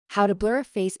How to blur a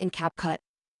face in Capcut.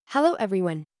 Hello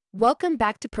everyone. Welcome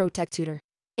back to ProTech Tutor.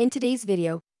 In today's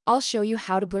video, I'll show you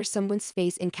how to blur someone's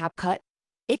face in Capcut.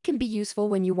 It can be useful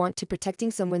when you want to protecting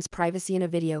someone's privacy in a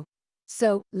video.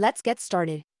 So, let's get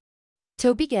started.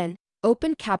 To begin,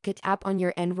 open Capcut app on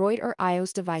your Android or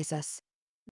iOS devices.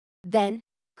 Then,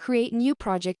 create new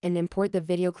project and import the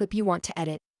video clip you want to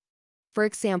edit. For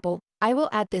example, I will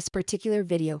add this particular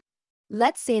video.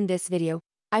 Let's say in this video,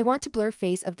 I want to blur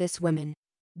face of this woman.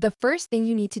 The first thing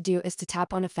you need to do is to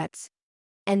tap on Effects,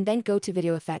 and then go to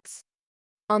Video Effects.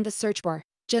 On the search bar,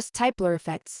 just type Blur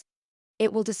Effects.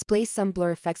 It will display some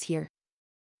blur effects here.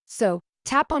 So,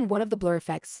 tap on one of the blur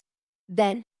effects.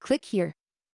 Then, click here.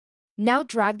 Now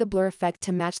drag the blur effect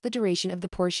to match the duration of the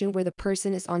portion where the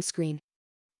person is on screen.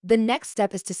 The next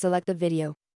step is to select the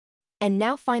video. And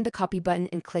now find the copy button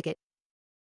and click it.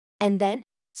 And then,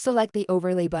 select the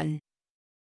overlay button.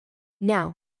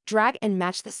 Now, drag and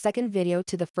match the second video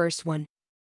to the first one.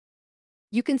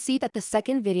 You can see that the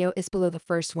second video is below the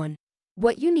first one.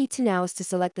 What you need to now is to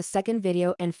select the second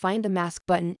video and find the mask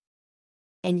button.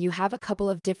 And you have a couple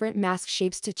of different mask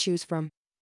shapes to choose from.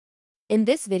 In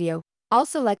this video, I'll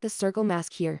select the circle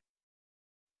mask here.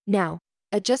 Now,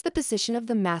 adjust the position of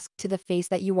the mask to the face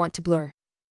that you want to blur.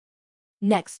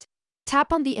 Next,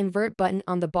 tap on the invert button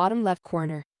on the bottom left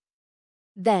corner.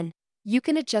 Then, you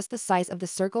can adjust the size of the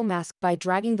circle mask by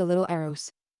dragging the little arrows.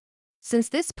 Since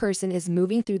this person is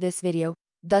moving through this video,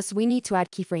 thus we need to add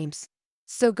keyframes.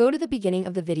 So go to the beginning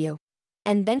of the video,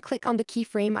 and then click on the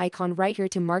keyframe icon right here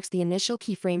to mark the initial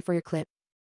keyframe for your clip.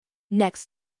 Next,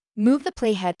 move the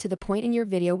playhead to the point in your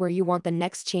video where you want the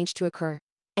next change to occur.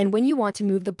 And when you want to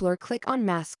move the blur, click on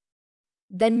Mask.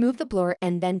 Then move the blur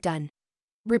and then Done.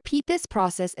 Repeat this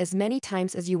process as many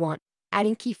times as you want,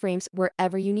 adding keyframes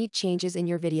wherever you need changes in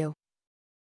your video.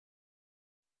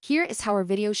 Here is how our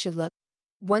video should look.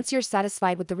 Once you're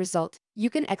satisfied with the result, you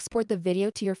can export the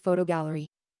video to your photo gallery.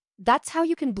 That's how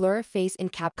you can blur a face in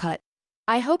Capcut.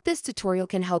 I hope this tutorial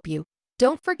can help you.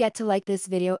 Don't forget to like this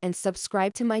video and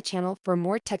subscribe to my channel for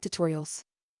more tech tutorials.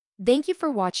 Thank you for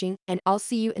watching, and I'll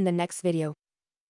see you in the next video.